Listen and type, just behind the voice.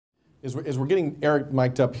As we're getting Eric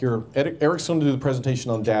mic'd up here, Eric's going to do the presentation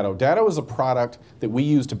on DATTO. DATTO is a product that we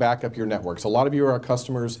use to back up your networks. A lot of you are our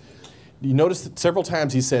customers. You notice that several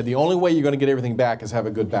times he said the only way you're going to get everything back is have a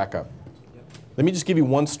good backup. Yep. Let me just give you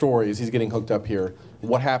one story as he's getting hooked up here.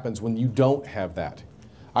 What happens when you don't have that?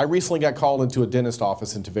 I recently got called into a dentist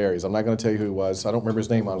office in Tavares. I'm not going to tell you who he was. I don't remember his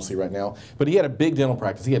name honestly right now. But he had a big dental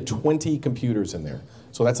practice. He had 20 computers in there.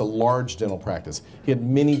 So that's a large dental practice. He had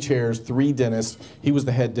many chairs, 3 dentists. He was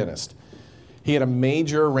the head dentist. He had a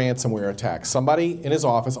major ransomware attack. Somebody in his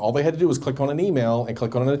office, all they had to do was click on an email and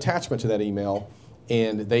click on an attachment to that email,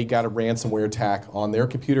 and they got a ransomware attack on their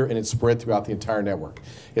computer, and it spread throughout the entire network.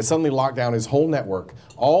 It suddenly locked down his whole network.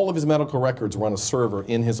 All of his medical records were on a server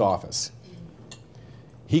in his office.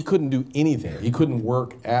 He couldn't do anything. He couldn't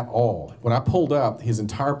work at all. When I pulled up, his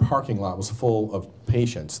entire parking lot was full of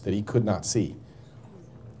patients that he could not see.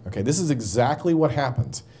 Okay, this is exactly what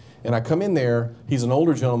happens. And I come in there, he's an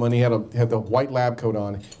older gentleman, he had the white lab coat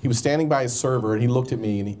on. He was standing by his server, and he looked at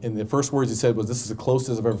me, and the first words he said was, "This is the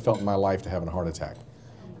closest I've ever felt in my life to having a heart attack."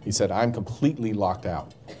 He said, "I'm completely locked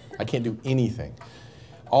out. I can't do anything."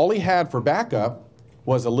 All he had for backup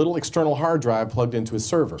was a little external hard drive plugged into his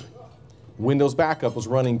server. Windows Backup was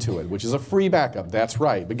running to it, which is a free backup, that's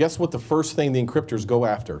right. But guess what the first thing the encryptors go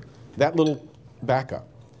after? That little backup.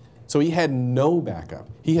 So he had no backup.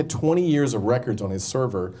 He had 20 years of records on his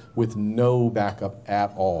server with no backup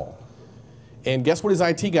at all. And guess what his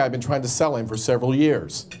IT guy had been trying to sell him for several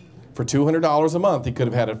years? For $200 a month, he could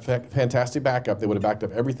have had a fantastic backup that would have backed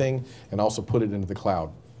up everything and also put it into the cloud.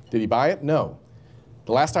 Did he buy it? No.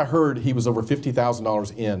 The last I heard, he was over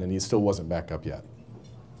 $50,000 in, and he still wasn't backed up yet.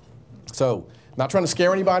 So, not trying to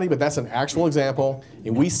scare anybody, but that's an actual example,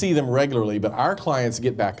 and we see them regularly, but our clients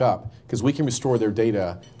get back up because we can restore their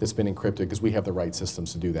data that's been encrypted because we have the right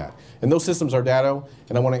systems to do that. And those systems are DATTO,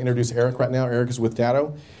 and I want to introduce Eric right now. Eric is with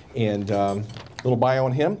DATTO, and a little bio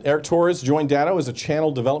on him. Eric Torres joined DATTO as a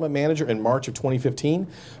channel development manager in March of 2015.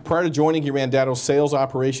 Prior to joining, he ran DATTO's sales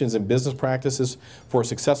operations and business practices for a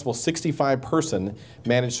successful 65-person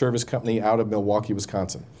managed service company out of Milwaukee,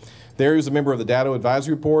 Wisconsin. There he was a member of the DATTO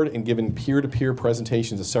Advisory Board and given peer-to-peer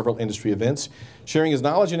presentations at several industry events, sharing his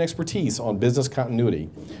knowledge and expertise on business continuity.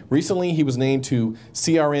 Recently, he was named to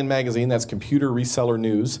CRN Magazine, that's Computer Reseller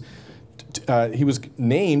News. He was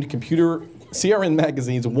named CRN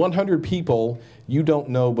Magazine's 100 People You Don't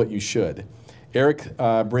Know But You Should. Eric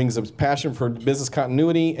brings a passion for business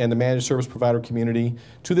continuity and the managed service provider community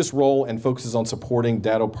to this role and focuses on supporting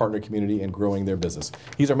DATTO partner community and growing their business.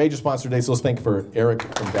 He's our major sponsor today, so let's thank you for Eric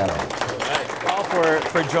from DATTO. Thanks, Paul,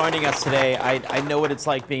 for joining us today. I know what it's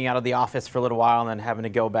like being out of the office for a little while and then having to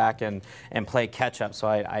go back and play catch up, so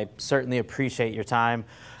I certainly appreciate your time.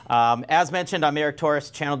 As mentioned, I'm Eric Torres,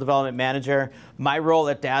 Channel Development Manager. My role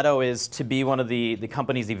at DATTO is to be one of the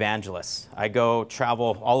company's evangelists. I go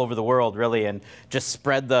travel all over the world, really, and just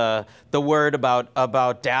spread the word about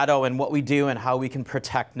DATTO and what we do and how we can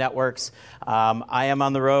protect networks. I am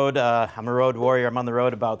on the road. I'm a road warrior. I'm on the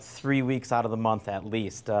road about 3 weeks out of the month at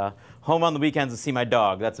least. Home on the weekends to see my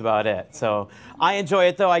dog. That's about it. So I enjoy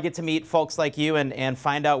it, though. I get to meet folks like you and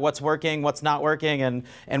find out what's working, what's not working,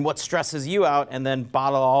 and what stresses you out, and then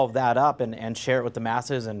bottle all of that up and share it with the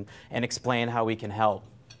masses and explain how we can help.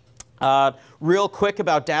 Real quick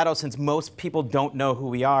about DATTO, since most people don't know who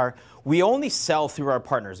we are, we only sell through our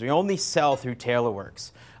partners. We only sell through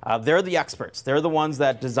TaylorWorks. They're the experts. They're the ones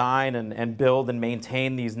that design and build and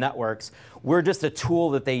maintain these networks. We're just a tool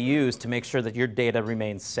that they use to make sure that your data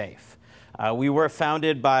remains safe. We were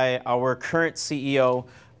founded by our current CEO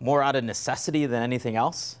more out of necessity than anything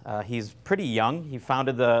else. He's pretty young. He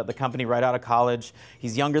founded the company right out of college.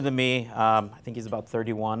 He's younger than me. I think he's about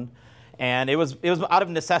 31. And it was out of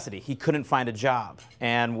necessity. He couldn't find a job.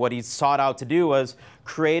 And what he sought out to do was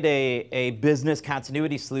create a business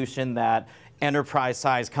continuity solution that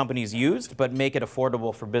enterprise-sized companies used, but make it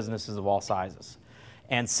affordable for businesses of all sizes.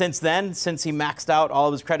 And since then, since he maxed out all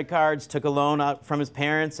of his credit cards, took a loan out from his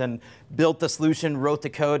parents, and built the solution, wrote the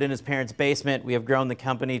code in his parents' basement, we have grown the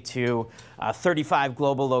company to 35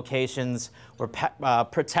 global locations. We're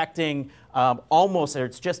protecting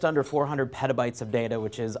it's just under 400 petabytes of data,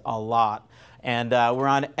 which is a lot. And we're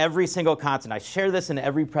on every single continent. I share this in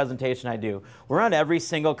every presentation I do. We're on every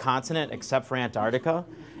single continent except for Antarctica.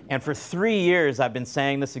 And for 3 years, I've been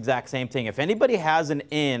saying this exact same thing. If anybody has an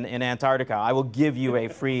in Antarctica, I will give you a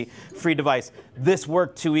free device. This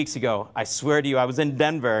worked 2 weeks ago. I swear to you, I was in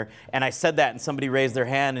Denver, and I said that, and somebody raised their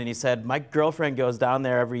hand, and he said, my girlfriend goes down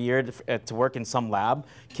there every year to work in some lab.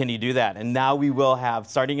 Can you do that? And now we will have,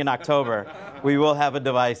 starting in October, we will have a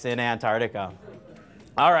device in Antarctica.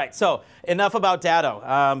 All right, so enough about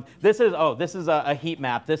DATTO. This is a heat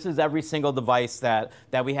map. This is every single device that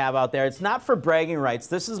we have out there. It's not for bragging rights.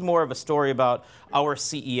 This is more of a story about our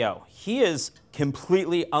CEO. He is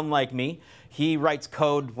completely unlike me. He writes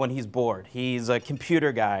code when he's bored. He's a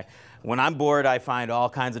computer guy. When I'm bored, I find all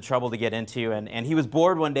kinds of trouble to get into. And he was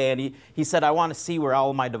bored one day, and he said, I want to see where all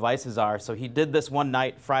of my devices are. So he did this one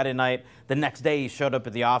night, Friday night. The next day, he showed up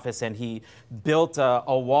at the office, and he built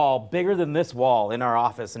a wall bigger than this wall in our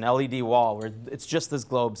office, an LED wall, where it's just this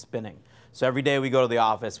globe spinning. So every day we go to the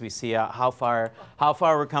office, we see how far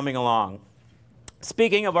we're coming along.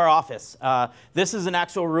 Speaking of our office, this is an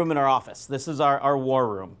actual room in our office. This is our war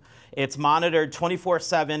room. It's monitored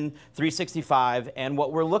 24/7, 365, and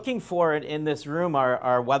what we're looking for in this room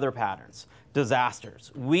are weather patterns, disasters.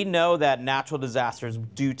 We know that natural disasters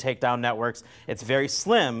do take down networks. It's very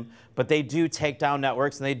slim, but they do take down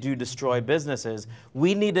networks and they do destroy businesses.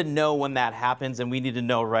 We need to know when that happens, and we need to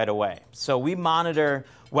know right away. So we monitor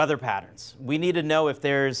weather patterns. We need to know if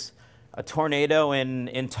there's a tornado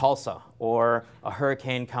in Tulsa or a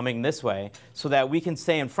hurricane coming this way, so that we can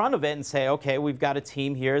stay in front of it and say, okay, we've got a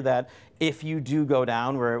team here that if you do go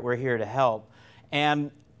down, we're here to help.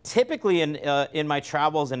 And typically in my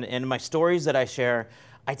travels and in my stories that I share,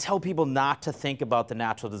 I tell people not to think about the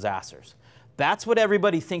natural disasters. That's what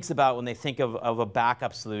everybody thinks about when they think of a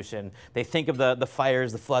backup solution. They think of the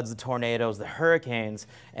fires, the floods, the tornadoes, the hurricanes,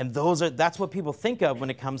 and that's what people think of when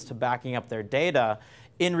it comes to backing up their data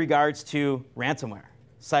in regards to ransomware,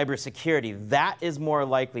 cybersecurity. That is more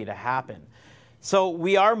likely to happen. So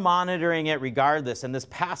we are monitoring it regardless, and this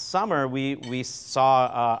past summer we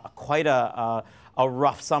saw quite a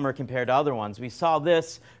rough summer compared to other ones. We saw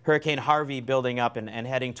this Hurricane Harvey building up and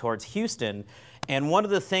heading towards Houston. And one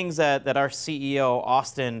of the things that our CEO,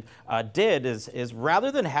 Austin, did is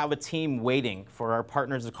rather than have a team waiting for our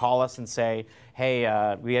partners to call us and say,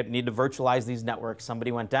 hey, we need to virtualize these networks,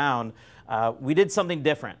 somebody went down, we did something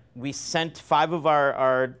different. We sent 5 of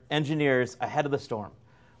our engineers ahead of the storm.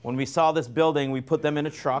 When we saw this building, we put them in a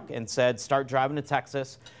truck and said, start driving to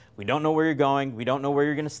Texas. We don't know where you're going. We don't know where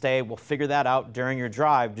you're going to stay. We'll figure that out during your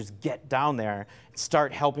drive. Just get down there and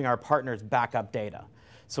start helping our partners back up data.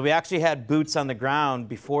 So we actually had boots on the ground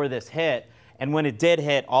before this hit. And when it did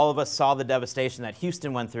hit, all of us saw the devastation that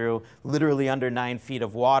Houston went through, literally under 9 feet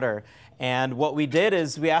of water. And what we did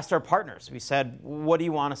is we asked our partners. We said, what do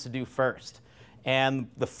you want us to do first? And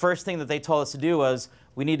the first thing that they told us to do was,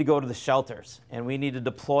 we need to go to the shelters, and we need to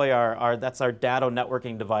deploy that's our DATTO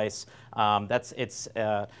networking device. It's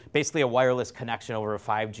basically a wireless connection over a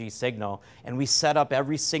 5G signal. And we set up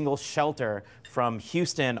every single shelter from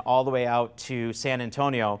Houston all the way out to San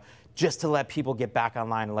Antonio just to let people get back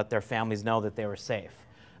online and let their families know that they were safe.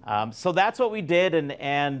 So that's what we did,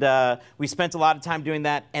 and we spent a lot of time doing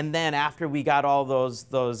that. And then after we got all those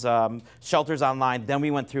shelters online, then we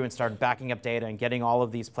went through and started backing up data and getting all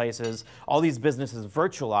of these places, all these businesses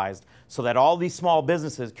virtualized, so that all these small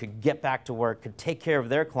businesses could get back to work, could take care of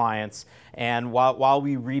their clients, and while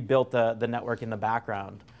we rebuilt the network in the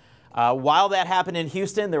background. While that happened in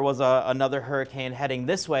Houston, there was another hurricane heading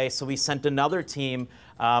this way, so we sent another team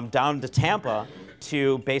down to Tampa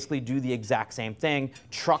to basically do the exact same thing.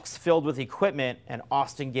 Trucks filled with equipment, and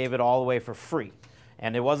Austin gave it all away for free.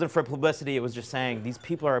 And it wasn't for publicity, it was just saying, these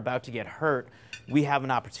people are about to get hurt. We have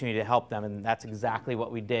an opportunity to help them, and that's exactly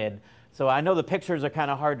what we did. So I know the pictures are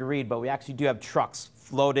kind of hard to read, but we actually do have trucks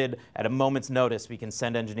floated at a moment's notice. We can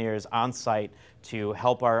send engineers on site to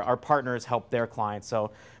help our partners help their clients.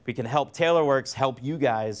 So we can help TaylorWorks help you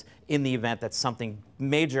guys in the event that something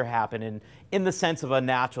major happened in the sense of a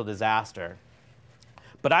natural disaster.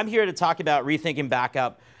 But I'm here to talk about rethinking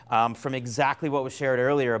backup from exactly what was shared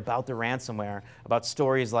earlier about the ransomware, about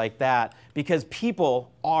stories like that, because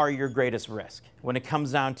people are your greatest risk when it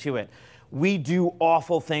comes down to it. We do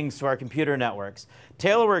awful things to our computer networks.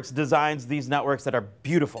 TaylorWorks designs these networks that are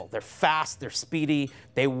beautiful. They're fast, they're speedy,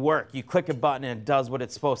 they work. You click a button and it does what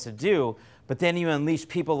it's supposed to do. But then you unleash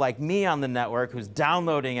people like me on the network who's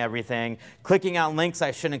downloading everything, clicking on links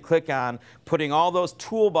I shouldn't click on, putting all those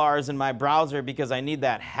toolbars in my browser because I need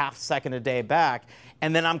that half second a day back.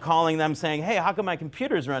 And then I'm calling them saying, hey, how come my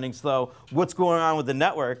computer's running slow? What's going on with the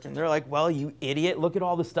network? And they're like, well, you idiot, look at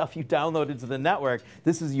all the stuff you downloaded to the network.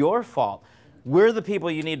 This is your fault. We're the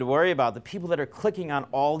people you need to worry about, the people that are clicking on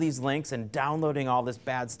all these links and downloading all this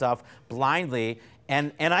bad stuff blindly.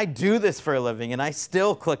 And I do this for a living, and I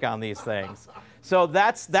still click on these things. So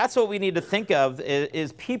that's what we need to think of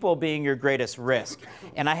is people being your greatest risk.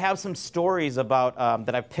 And I have some stories about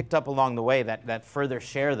that I've picked up along the way that further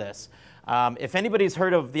share this. If anybody's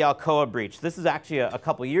heard of the Alcoa breach, this is actually a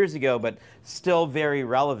couple years ago, but still very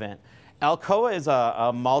relevant. Alcoa is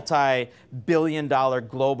a multi-billion-dollar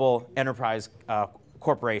global enterprise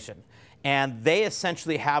corporation, and they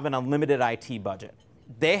essentially have an unlimited IT budget.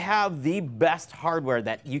 They have the best hardware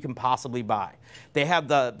that you can possibly buy. They have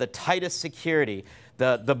the tightest security.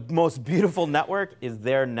 The most beautiful network is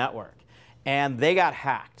their network. And they got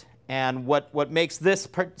hacked. And what makes this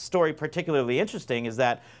story particularly interesting is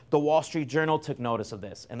that the Wall Street Journal took notice of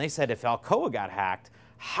this. And they said, if Alcoa got hacked,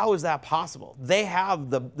 how is that possible? They have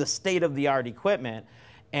the state-of-the-art equipment.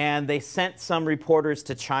 And they sent some reporters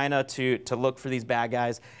to China to look for these bad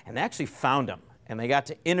guys. And they actually found them. And they got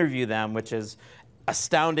to interview them, which is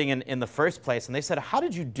astounding in the first place. And they said, how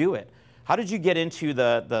did you do it? How did you get into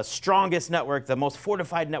the strongest network, the most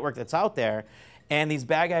fortified network that's out there? And these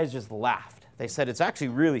bad guys just laughed. They said, it's actually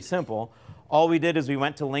really simple. All we did is we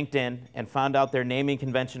went to LinkedIn and found out their naming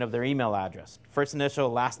convention of their email address. First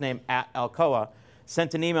initial, last name, @Alcoa.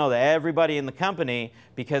 Sent an email to everybody in the company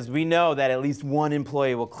because we know that at least one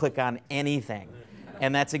employee will click on anything.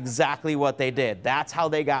 And that's exactly what they did. That's how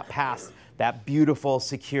they got past that beautiful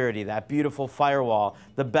security, that beautiful firewall,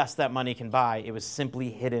 the best that money can buy. It was simply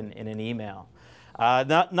hidden in an email.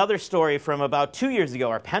 Another story from about 2 years ago,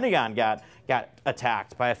 our Pentagon got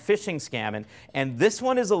attacked by a phishing scam, and this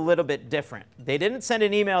one is a little bit different. They didn't send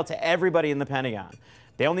an email to everybody in the Pentagon.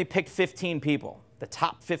 They only picked 15 people, the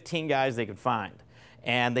top 15 guys they could find.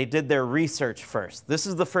 And they did their research first. This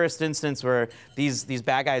is the first instance where these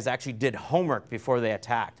bad guys actually did homework before they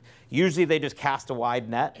attacked. Usually they just cast a wide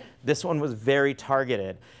net. This one was very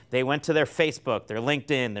targeted. They went to their Facebook, their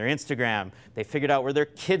LinkedIn, their Instagram. They figured out where their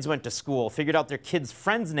kids went to school, figured out their kids'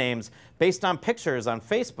 friends' names based on pictures on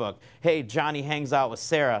Facebook. Hey, Johnny hangs out with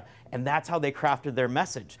Sarah. And that's how they crafted their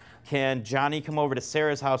message. Can Johnny come over to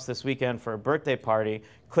Sarah's house this weekend for a birthday party?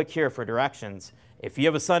 Click here for directions. If you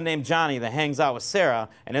have a son named Johnny that hangs out with Sarah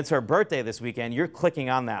and it's her birthday this weekend, you're clicking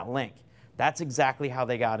on that link. That's exactly how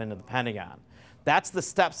they got into the Pentagon. That's the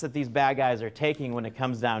steps that these bad guys are taking when it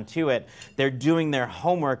comes down to it. They're doing their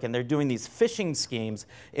homework and they're doing these phishing schemes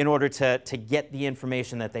in order to get the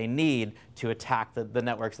information that they need to attack the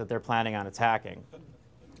networks that they're planning on attacking.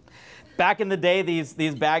 Back in the day,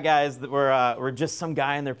 these bad guys that were just some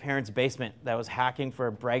guy in their parents' basement that was hacking for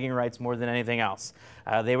bragging rights more than anything else.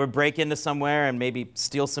 They would break into somewhere and maybe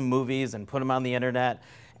steal some movies and put them on the internet,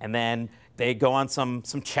 and then they go on some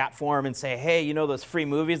chat forum and say, hey, you know those free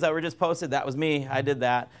movies that were just posted? That was me. I did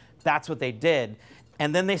that. That's what they did.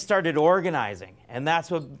 And then they started organizing, and that's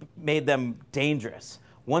what made them dangerous.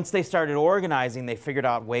 Once they started organizing, they figured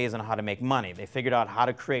out ways on how to make money. They figured out how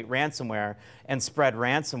to create ransomware and spread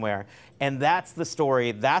ransomware. And that's the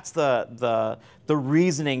story. That's the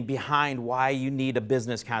reasoning behind why you need a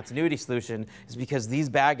business continuity solution, is because these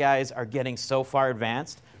bad guys are getting so far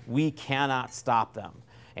advanced, we cannot stop them.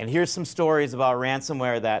 And here's some stories about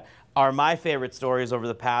ransomware that are my favorite stories over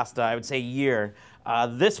the past, I would say, year.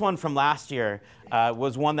 This one from last year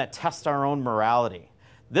was one that tests our own morality.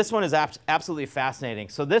 This one is absolutely fascinating.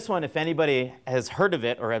 So this one, if anybody has heard of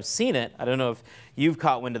it or have seen it, I don't know if you've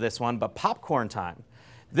caught wind of this one, but popcorn time.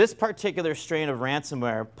 This particular strain of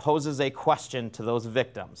ransomware poses a question to those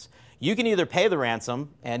victims. You can either pay the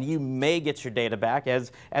ransom, and you may get your data back,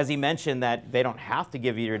 as he mentioned that they don't have to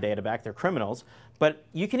give you your data back, they're criminals, but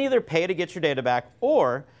you can either pay to get your data back,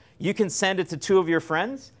 or you can send it to 2 of your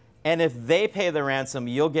friends, and if they pay the ransom,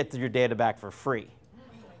 you'll get your data back for free.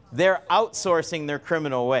 They're outsourcing their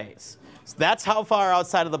criminal ways. So that's how far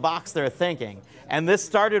outside of the box they're thinking. And this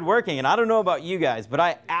started working, and I don't know about you guys, but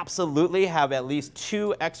I absolutely have at least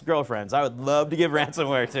 2 ex-girlfriends I would love to give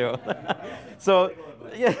ransomware to. So,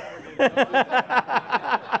 yeah.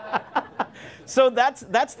 So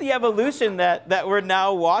that's the evolution that we're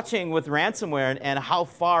now watching with ransomware, and how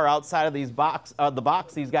far outside of the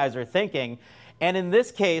box these guys are thinking. And in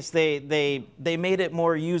this case, they made it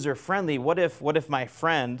more user-friendly. What if my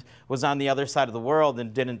friend was on the other side of the world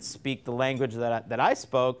and didn't speak the language that I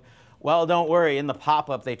spoke? Well, don't worry. In the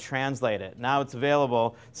pop-up, they translate it. Now it's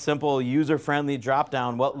available. Simple, user-friendly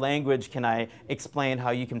drop-down. What language can I explain how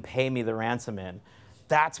you can pay me the ransom in?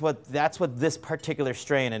 That's what this particular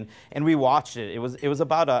strain, and we watched it. It was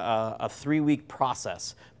about a 3-week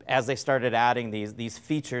process as they started adding these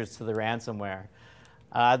features to the ransomware.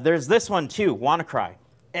 There's this one too, WannaCry.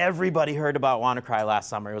 Everybody heard about WannaCry last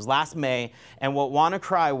summer. It was last May, and what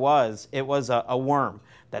WannaCry was, it was a worm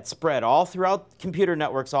that spread all throughout computer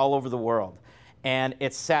networks all over the world, and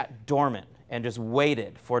it sat dormant and just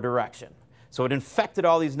waited for direction. So it infected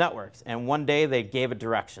all these networks, and one day they gave it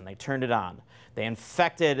direction. They turned it on. They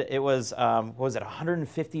infected, it was, what was it,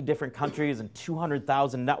 150 different countries and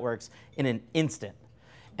 200,000 networks in an instant.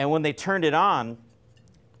 And when they turned it on,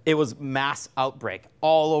 it was mass outbreak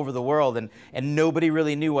all over the world, and nobody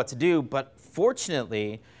really knew what to do. But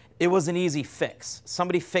fortunately, it was an easy fix.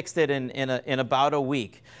 Somebody fixed it in about a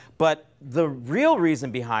week. But the real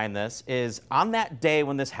reason behind this is on that day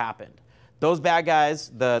when this happened, those bad guys,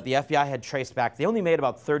 the FBI had traced back, they only made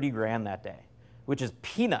about 30 grand that day, which is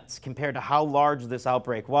peanuts compared to how large this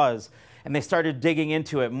outbreak was. And they started digging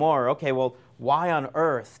into it more. Okay, well, why on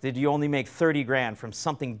earth did you only make 30 grand from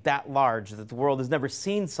something that large that the world has never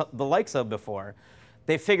seen the likes of before?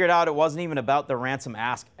 They figured out it wasn't even about the ransom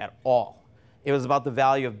ask at all. It was about the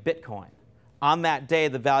value of Bitcoin. On that day,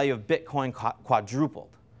 the value of Bitcoin quadrupled.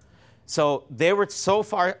 So they were so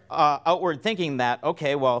far outward thinking that,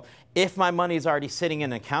 okay, well, if my money is already sitting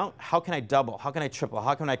in an account, how can I double? How can I triple?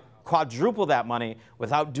 How can I quadruple that money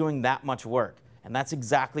without doing that much work? And that's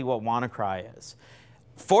exactly what WannaCry is.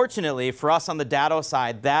 Fortunately, for us on the DATTO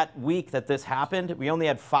side, that week that this happened, we only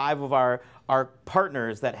had 5 of our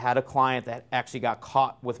partners that had a client that actually got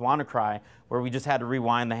caught with WannaCry, where we just had to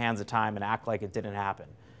rewind the hands of time and act like it didn't happen,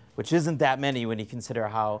 which isn't that many when you consider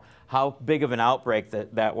how big of an outbreak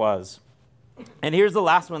that was. And here's the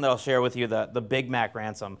last one that I'll share with you, the Big Mac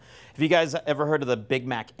ransom. Have you guys ever heard of the Big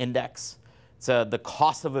Mac Index? It's the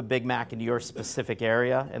cost of a Big Mac in your specific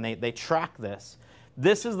area, and they track this.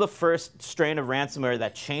 This is the first strain of ransomware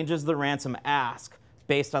that changes the ransom ask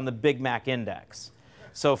based on the Big Mac Index.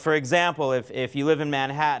 So for example, if you live in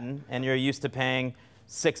Manhattan and you're used to paying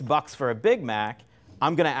 $6 for a Big Mac,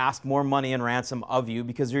 I'm going to ask more money in ransom of you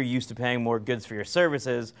because you're used to paying more goods for your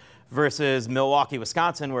services, versus Milwaukee,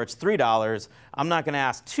 Wisconsin, where it's $3. I'm not going to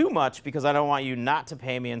ask too much because I don't want you not to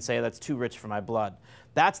pay me and say that's too rich for my blood.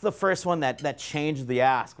 That's the first one that changed the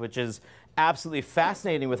ask, which is absolutely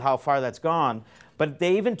fascinating with how far that's gone. But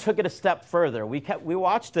they even took it a step further. We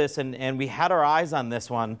watched this and we had our eyes on this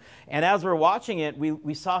one. And as we're watching it,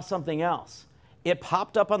 we saw something else. It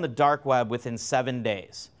popped up on the dark web within 7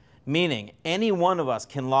 days. Meaning any one of us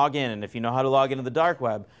can log in, and if you know how to log into the dark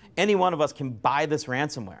web, any one of us can buy this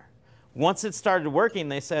ransomware. Once it started working,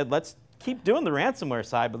 they said, let's keep doing the ransomware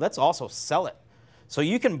side, but let's also sell it. So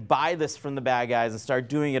you can buy this from the bad guys and start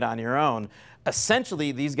doing it on your own.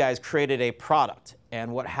 Essentially, these guys created a product.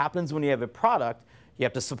 And what happens when you have a product, you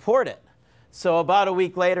have to support it. So about a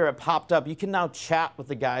week later, it popped up. You can now chat with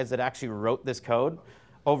the guys that actually wrote this code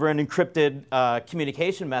over an encrypted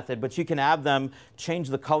communication method, but you can have them change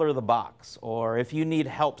the color of the box. Or if you need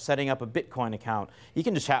help setting up a Bitcoin account, you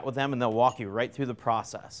can just chat with them and they'll walk you right through the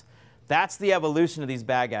process. That's the evolution of these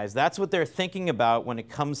bad guys. That's what they're thinking about when it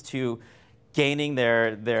comes to gaining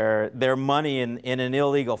their money in an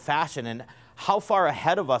illegal fashion, and how far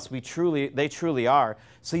ahead of us they truly are.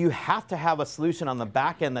 So you have to have a solution on the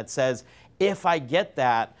back end that says, if I get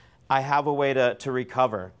that, I have a way to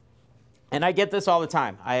recover. And I get this all the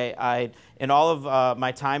time. In all of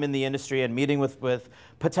my time in the industry and meeting with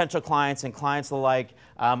potential clients and clients alike,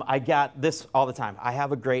 I got this all the time. I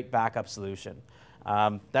have a great backup solution.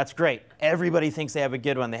 That's great. Everybody thinks they have a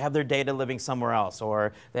good one. They have their data living somewhere else,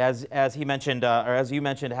 or as he mentioned, or as you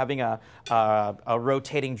mentioned, having a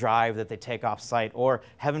rotating drive that they take off site, or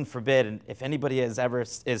heaven forbid, and if anybody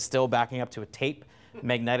is still backing up to a tape,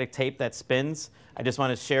 magnetic tape that spins, I just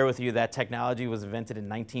want to share with you that technology was invented in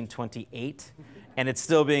 1928, and it's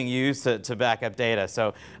still being used to back up data.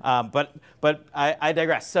 So, but I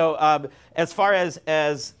digress. So, as far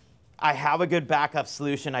as I have a good backup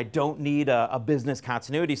solution, I don't need a business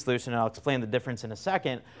continuity solution, and I'll explain the difference in a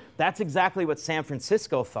second. That's exactly what San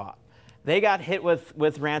Francisco thought. They got hit with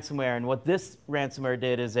ransomware, and what this ransomware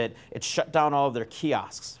did is it shut down all of their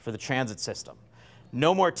kiosks for the transit system.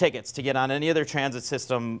 No more tickets to get on any other transit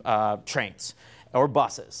system trains or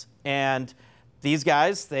buses. And these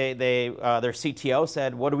guys, their CTO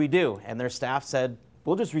said, what do we do? And their staff said,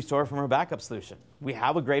 we'll just restore from our backup solution. We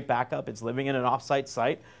have a great backup. It's living in an offsite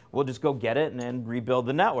site. We'll just go get it and then rebuild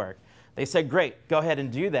the network. They said, great, go ahead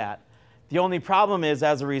and do that. The only problem is,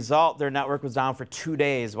 as a result, their network was down for 2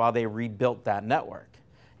 days while they rebuilt that network.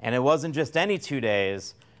 And it wasn't just any 2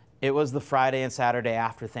 days. It was the Friday and Saturday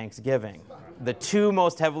after Thanksgiving, the 2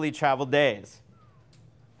 most heavily traveled days.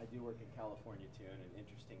 I do work in California, too, and an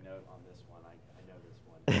interesting note on this one, I know this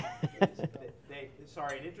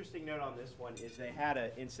one. An interesting note on this one is they had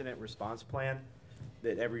an incident response plan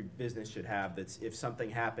that every business should have. That's if something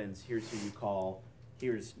happens, here's who you call,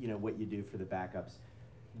 here's what you do for the backups.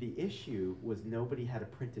 The issue was nobody had a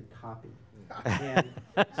printed copy. And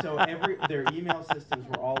so their email systems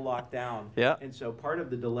were all locked down. Yeah. And so part of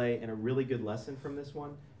the delay, and a really good lesson from this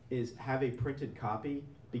one, is have a printed copy,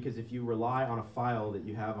 because if you rely on a file that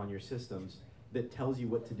you have on your systems that tells you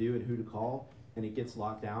what to do and who to call, and it gets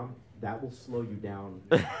locked down, that will slow you down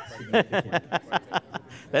significantly.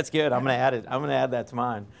 That's good. I'm going to add it. I'm going to add that to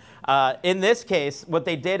mine. In this case, what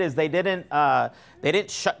they did is they didn't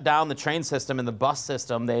shut down the train system and the bus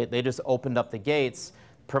system. They just opened up the gates,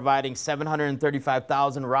 providing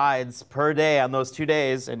 735,000 rides per day on those 2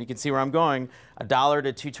 days. And you can see where I'm going,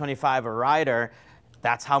 $1 to $2.25 a rider.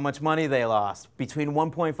 That's how much money they lost, between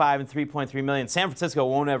 1.5 and 3.3 million. San Francisco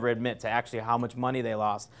won't ever admit to actually how much money they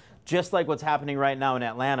lost. Just like what's happening right now in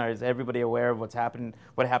Atlanta. Is everybody aware of what happened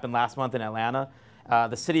last month in Atlanta?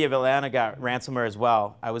 The city of Atlanta got ransomware as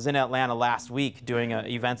well. I was in Atlanta last week doing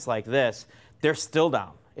events like this. They're still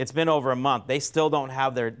down. It's been over a month. They still don't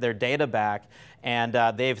have their data back. And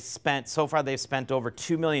so far they've spent over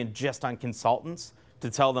 $2 million just on consultants to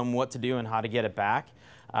tell them what to do and how to get it back.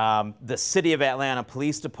 The city of Atlanta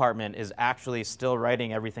Police Department is actually still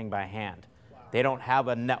writing everything by hand. Wow. They don't have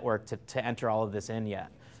a network to enter all of this in yet,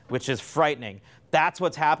 which is frightening. That's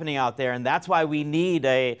what's happening out there, and that's why we need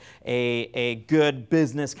a good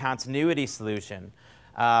business continuity solution.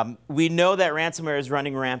 We know that ransomware is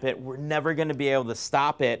running rampant. We're never going to be able to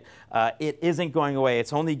stop it. It isn't going away.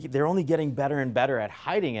 They're only getting better and better at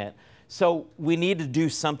hiding it. So we need to do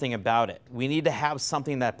something about it. We need to have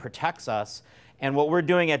something that protects us. And what we're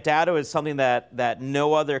doing at DATTO is something that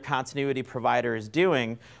no other continuity provider is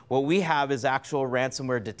doing. What we have is actual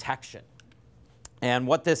ransomware detection. And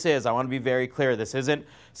what this is, I want to be very clear, this isn't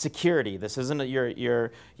security. This isn't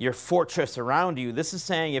your fortress around you. This is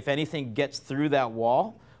saying if anything gets through that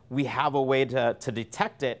wall, we have a way to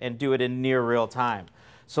detect it and do it in near real time.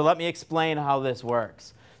 So let me explain how this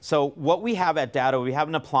works. So what we have at DATTO, we have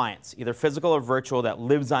an appliance, either physical or virtual, that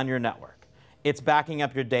lives on your network. It's backing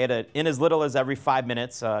up your data in as little as every 5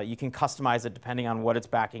 minutes. You can customize it depending on what it's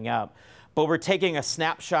backing up. But we're taking a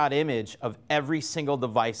snapshot image of every single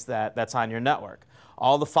device that's on your network.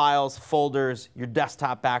 All the files, folders, your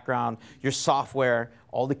desktop background, your software,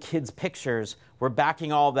 all the kids' pictures, we're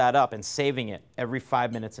backing all of that up and saving it every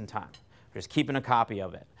 5 minutes in time. We're just keeping a copy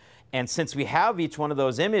of it. And since we have each one of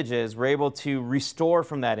those images, we're able to restore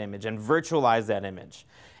from that image and virtualize that image.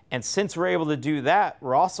 And since we're able to do that,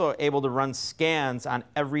 we're also able to run scans on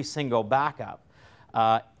every single backup.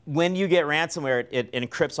 When you get ransomware, it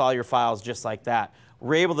encrypts all your files just like that.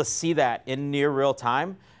 We're able to see that in near real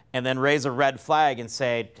time and then raise a red flag and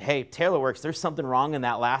say, hey, TaylorWorks, there's something wrong in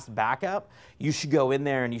that last backup. You should go in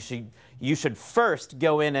there and you should first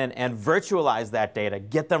go in and virtualize that data,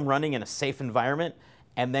 get them running in a safe environment,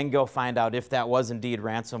 and then go find out if that was indeed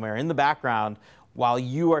ransomware in the background while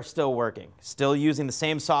you are still working, still using the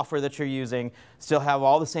same software that you're using, still have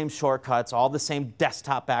all the same shortcuts, all the same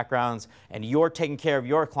desktop backgrounds, and you're taking care of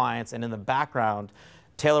your clients, and in the background,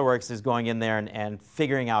 TaylorWorks is going in there and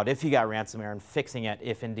figuring out if you got ransomware and fixing it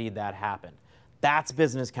if indeed that happened. That's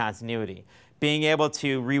business continuity. Being able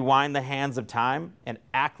to rewind the hands of time and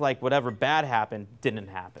act like whatever bad happened didn't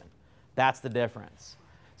happen. That's the difference.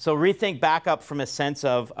 So rethink backup from a sense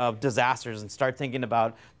of disasters and start thinking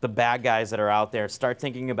about the bad guys that are out there. Start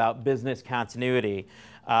thinking about business continuity.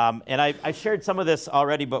 And I shared some of this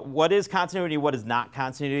already, but what is continuity, what is not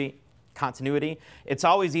continuity? It's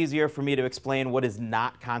always easier for me to explain what is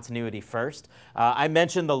not continuity first. I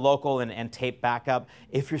mentioned the local and tape backup.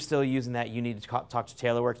 If you're still using that, you need to talk to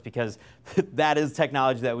TaylorWorks because that is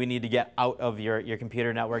technology that we need to get out of your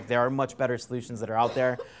computer network. There are much better solutions that are out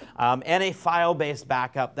there. And a file-based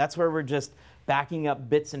backup, that's where we're just backing up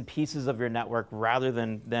bits and pieces of your network rather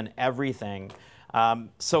than everything.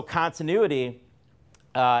 So continuity,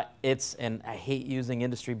 and I hate using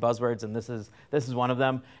industry buzzwords, and this is one of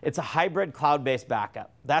them. It's a hybrid cloud-based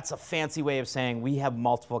backup. That's a fancy way of saying we have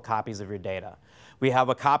multiple copies of your data. We have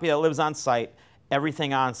a copy that lives on site.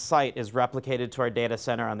 Everything on site is replicated to our data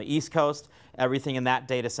center on the East Coast. Everything in that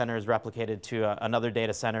data center is replicated to another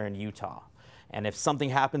data center in Utah. And if something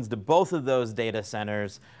happens to both of those data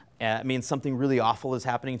centers, it means something really awful is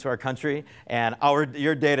happening to our country, and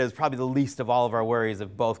your data is probably the least of all of our worries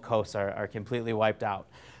if both coasts are completely wiped out.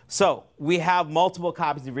 So we have multiple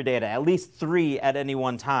copies of your data, at least 3 at any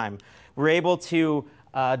one time. We're able to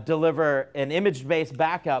deliver an image-based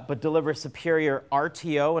backup, but deliver superior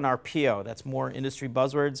RTO and RPO. That's more industry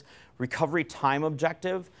buzzwords. Recovery time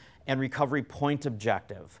objective and recovery point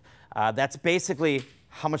objective. That's basically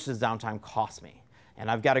how much does downtime cost me? And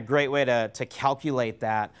I've got a great way to calculate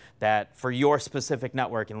that for your specific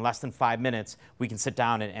network in less than 5 minutes, we can sit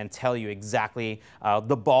down and tell you exactly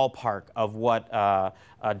the ballpark of what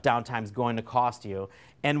downtime is going to cost you.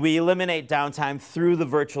 And we eliminate downtime through the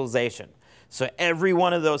virtualization. So every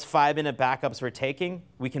one of those 5-minute backups we're taking,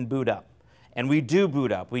 we can boot up. And we do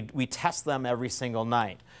boot up. We test them every single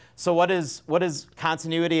night. So what is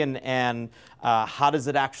continuity and how does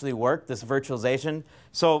it actually work, this virtualization?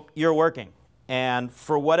 So you're working, and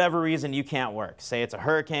for whatever reason you can't work. Say it's a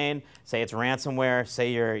hurricane, say it's ransomware,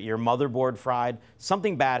 say your motherboard fried,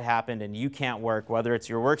 something bad happened and you can't work, whether it's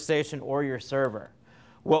your workstation or your server.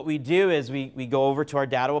 What we do is we go over to our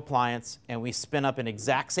DATTO appliance and we spin up an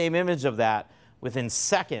exact same image of that within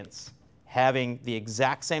seconds, having the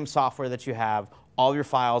exact same software that you have, all your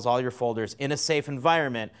files, all your folders in a safe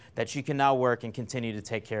environment that you can now work and continue to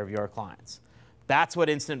take care of your clients. That's what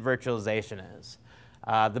instant virtualization is.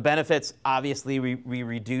 The benefits, obviously, we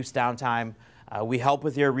reduce downtime. We help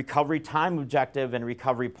with your recovery time objective and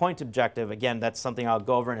recovery point objective. Again, that's something I'll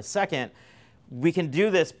go over in a second. We can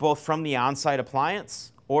do this both from the on-site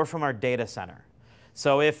appliance or from our data center.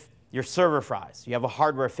 So if your server fries, you have a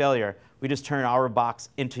hardware failure, we just turn our box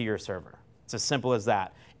into your server. It's as simple as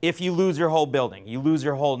that. If you lose your whole building, you lose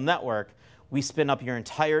your whole network, we spin up your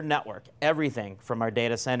entire network, everything from our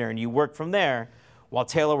data center, and you work from there while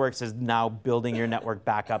TaylorWorks is now building your network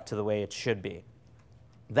back up to the way it should be.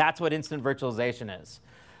 That's what instant virtualization is.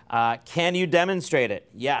 Can you demonstrate it?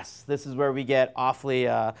 Yes. This is where we get awfully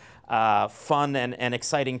fun and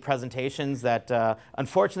exciting presentations that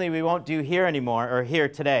unfortunately we won't do here anymore, or here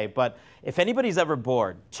today. But if anybody's ever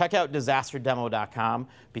bored, check out disasterdemo.com,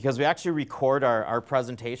 because we actually record our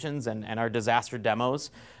presentations and our disaster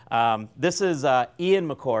demos. This is Ian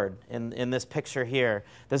McCord in this picture here.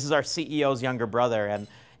 This is our CEO's younger brother.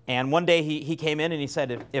 And one day he came in and he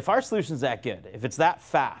said, if our solution's that good, if it's that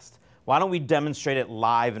fast, why don't we demonstrate it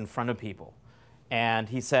live in front of people? And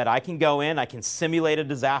he said, I can go in, I can simulate a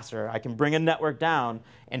disaster, I can bring a network down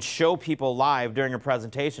and show people live during a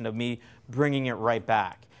presentation of me bringing it right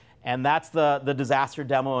back. And that's the disaster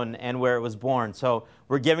demo and where it was born. So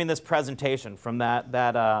we're giving this presentation from that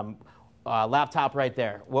laptop right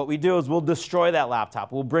there. What we do is we'll destroy that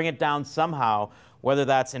laptop. We'll bring it down somehow, whether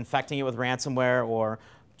that's infecting it with ransomware or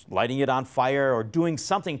lighting it on fire or doing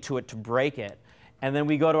something to it to break it. And then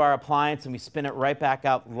we go to our appliance and we spin it right back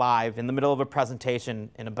up live in the middle of a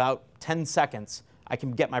presentation. In about 10 seconds, I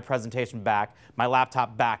can get my presentation back, my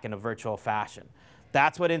laptop back in a virtual fashion.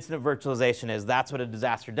 That's what instant virtualization is. That's what a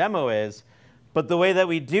disaster demo is. But the way that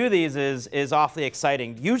we do these is awfully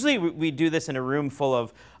exciting. Usually we do this in a room full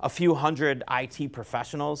of a few hundred IT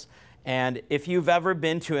professionals. And if you've ever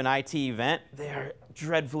been to an IT event, they're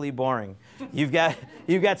dreadfully boring. You've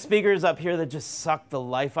got speakers up here that just suck the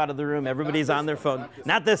life out of the room. Everybody's on their phone.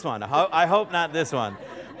 Not this one. I hope not this one.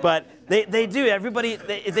 But they do. Everybody,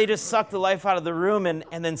 they just suck the life out of the room.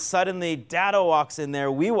 And then suddenly DATTO walks in there.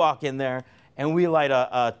 We walk in there. And we light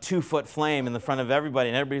a 2-foot flame in the front of everybody.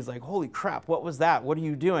 And everybody's like, holy crap, what was that? What are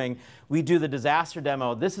you doing? We do the disaster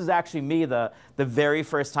demo. This is actually me the very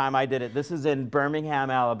first time I did it. This is in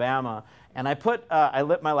Birmingham, Alabama. And I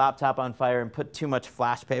lit my laptop on fire and put too much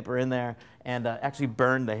flash paper in there and actually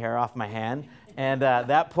burned the hair off my hand. And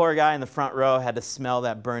that poor guy in the front row had to smell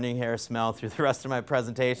that burning hair smell through the rest of my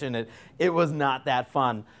presentation. It was not that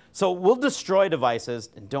fun. So we'll destroy devices,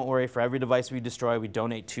 and don't worry, for every device we destroy, we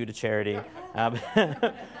donate 2 to charity.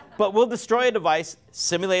 But we'll destroy a device,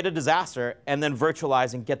 simulate a disaster, and then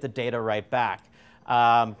virtualize and get the data right back.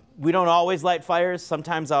 We don't always light fires.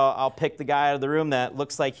 Sometimes I'll pick the guy out of the room that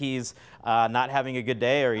looks like he's not having a good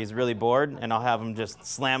day or he's really bored, and I'll have him just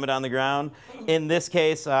slam it on the ground. In this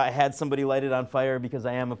case, I had somebody light it on fire because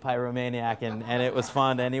I am a pyromaniac, and it was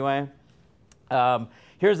fun anyway.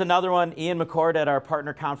 Here's another one, Ian McCord at our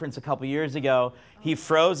partner conference a couple years ago. He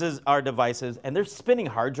froze our devices, and they're spinning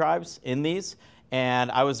hard drives in these.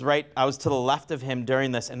 And I was to the left of him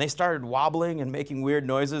during this, and they started wobbling and making weird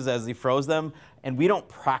noises as he froze them. And we don't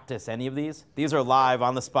practice any of these. These are live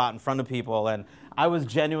on the spot in front of people, and I was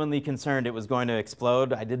genuinely concerned it was going to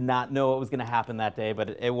explode. I did not know what was going to happen that day,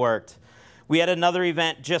 but it worked. We had another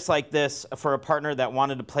event just like this for a partner that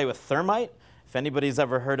wanted to play with thermite. If anybody's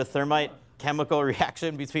ever heard of thermite, chemical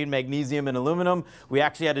reaction between magnesium and aluminum. We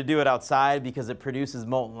actually had to do it outside because it produces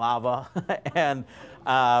molten lava. And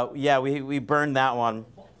yeah, we burned that one.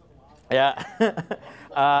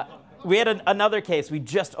 Yeah. We had another case. We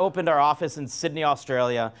just opened our office in Sydney,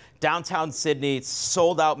 Australia, downtown Sydney,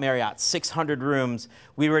 sold out Marriott, 600 rooms.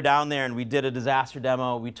 We were down there and we did a disaster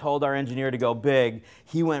demo. We told our engineer to go big.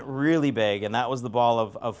 He went really big, and that was the ball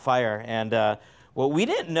of fire. And what we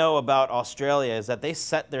didn't know about Australia is that they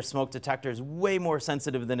set their smoke detectors way more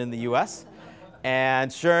sensitive than in the US.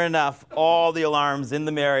 And sure enough, all the alarms in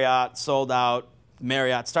the Marriott sold out.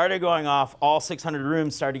 Marriott started going off. All 600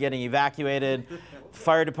 rooms started getting evacuated. The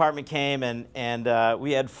fire department came, and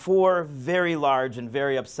we had 4 very large and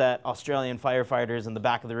very upset Australian firefighters in the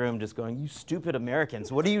back of the room just going, "You stupid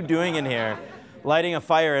Americans, what are you doing in here? lighting a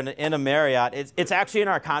fire in a Marriott. It's actually in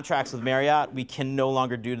our contracts with Marriott. We can no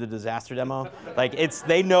longer do the disaster demo. Like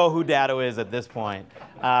they know who DATTO is at this point.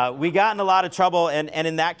 We got in a lot of trouble, and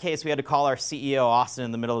in that case, we had to call our CEO, Austin,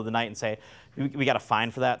 in the middle of the night and say, we got a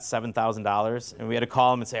fine for that, $7,000. And we had to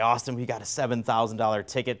call him and say, Austin, we got a $7,000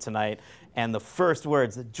 ticket tonight. And the first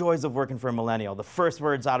words, the joys of working for a millennial, the first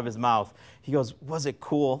words out of his mouth, he goes, was it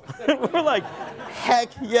cool? We're like, heck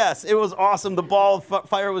yes, it was awesome. The ball of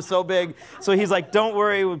fire was so big. So he's like, don't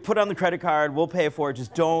worry, we'll put it on the credit card, we'll pay for it,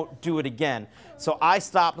 just don't do it again. So I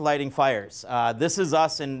stopped lighting fires. This is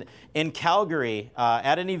us in Calgary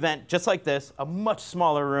at an event just like this, a much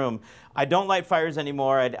smaller room. I don't light fires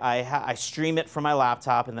anymore. I stream it from my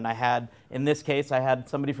laptop, and then in this case, I had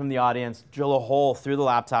somebody from the audience drill a hole through the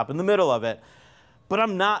laptop in the middle of it. But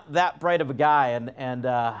I'm not that bright of a guy, and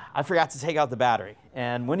I forgot to take out the battery.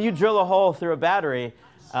 And when you drill a hole through a battery,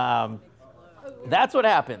 that's what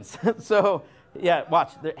happens. So yeah,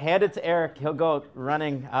 watch. Hand it to Eric. He'll go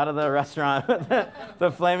running out of the restaurant with the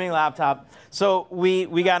flaming laptop. So we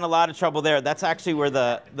got in a lot of trouble there. That's actually where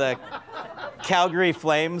the Calgary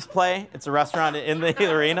Flames play. It's a restaurant in the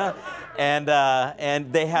arena,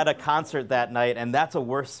 and they had a concert that night, and that's a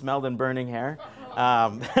worse smell than burning hair.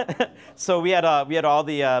 So we had all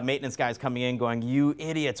the maintenance guys coming in going, you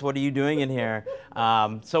idiots, what are you doing in here?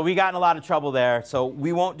 So we got in a lot of trouble there. So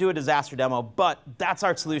we won't do a disaster demo, but that's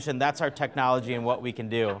our solution. That's our technology and what we can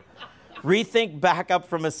do. Rethink backup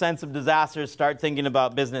from a sense of disasters. Start thinking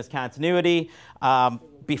about business continuity.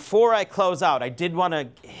 Before I close out, I did want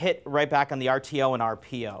to hit right back on the RTO and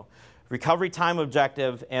RPO. Recovery time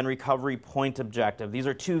objective and recovery point objective. These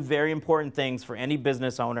are two very important things for any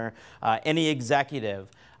business owner, any executive.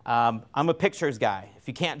 I'm a pictures guy. If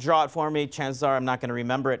you can't draw it for me, chances are I'm not going to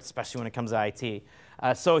remember it, especially when it comes to IT.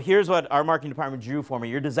 So here's what our marketing department drew for me.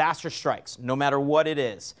 Your disaster strikes, no matter what it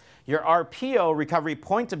is. Your RPO, recovery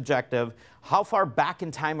point objective, how far back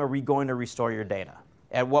in time are we going to restore your data?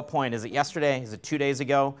 At what point? Is it yesterday? Is it 2 days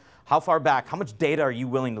ago? How far back? How much data are you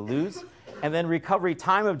willing to lose? And then recovery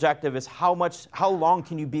time objective is how long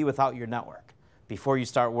can you be without your network before you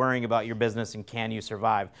start worrying about your business and can you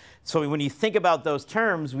survive? So when you think about those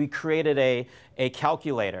terms, we created a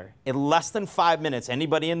calculator. In less than 5 minutes,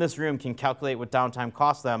 anybody in this room can calculate what downtime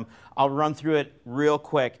costs them. I'll run through it real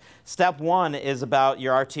quick. Step one is about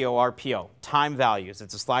your RTO, RPO, time values.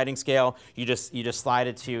 It's a sliding scale. You just slide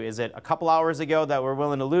it to, is it a couple hours ago that we're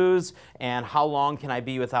willing to lose, and how long can I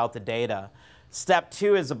be without the data? Step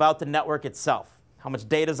two is about the network itself. How much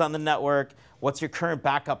data is on the network? What's your current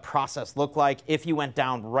backup process look like? If you went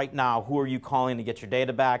down right now, who are you calling to get your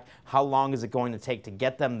data back? How long is it going to take to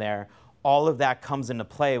get them there? All of that comes into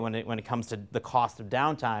play when it comes to the cost of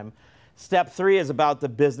downtime. Step three is about the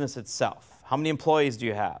business itself. How many employees do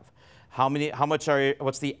you have?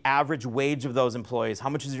 What's the average wage of those employees? How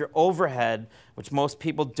much is your overhead, which most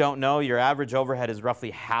people don't know? Your average overhead is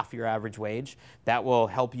roughly half your average wage. That will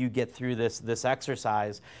help you get through this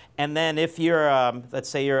exercise. And then if you're, let's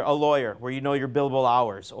say you're a lawyer, where you know your billable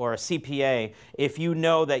hours, or a CPA, if you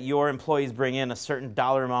know that your employees bring in a certain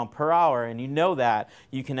dollar amount per hour, and you know that,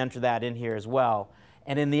 you can enter that in here as well.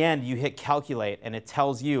 And in the end, you hit calculate, and it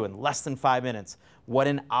tells you in less than 5 minutes what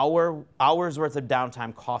an hour's worth of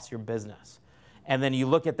downtime costs your business. And then you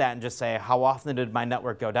look at that and just say, how often did my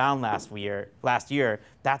network go down last year?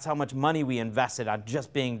 That's how much money we invested on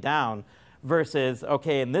just being down. Versus,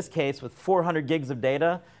 okay, in this case, with 400 gigs of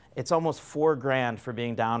data, it's almost $4 grand for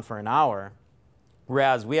being down for an hour.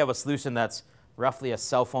 Whereas we have a solution that's roughly a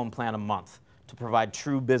cell phone plan a month to provide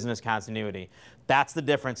true business continuity. That's the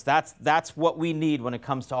difference. That's what we need when it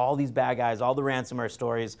comes to all these bad guys, all the ransomware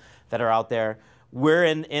stories that are out there. We're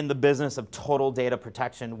in the business of total data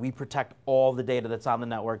protection. We protect all the data that's on the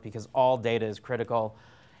network because all data is critical.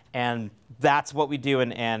 And that's what we do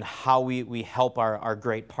and how we help our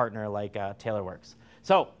great partner like TaylorWorks.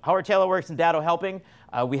 So how are TaylorWorks and DATTO helping?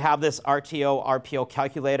 We have this RTO, RPO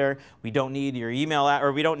calculator. We don't need your email,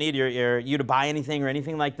 or we don't need you to buy anything or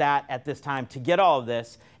anything like that at this time. To get all of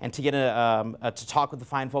this and to get to talk with the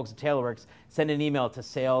fine folks at TaylorWorks, send an email to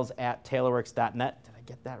sales@taylorworks.net. Did I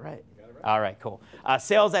get that right? All right, cool.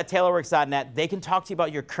 Sales@taylorworks.net. They can talk to you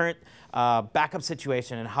about your current backup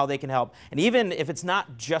situation and how they can help. And even if it's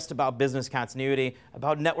not just about business continuity,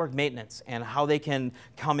 about network maintenance and how they can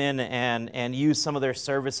come in and use some of their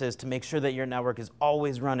services to make sure that your network is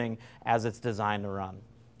always running as it's designed to run.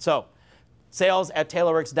 So,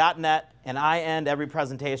 sales@taylorworks.net, and I end every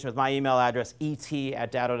presentation with my email address,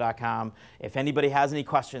 et@datto.com. If anybody has any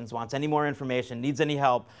questions, wants any more information, needs any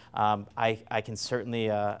help, I can certainly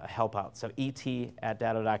help out. So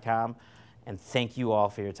et@datto.com, and thank you all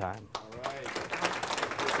for your time. All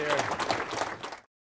right.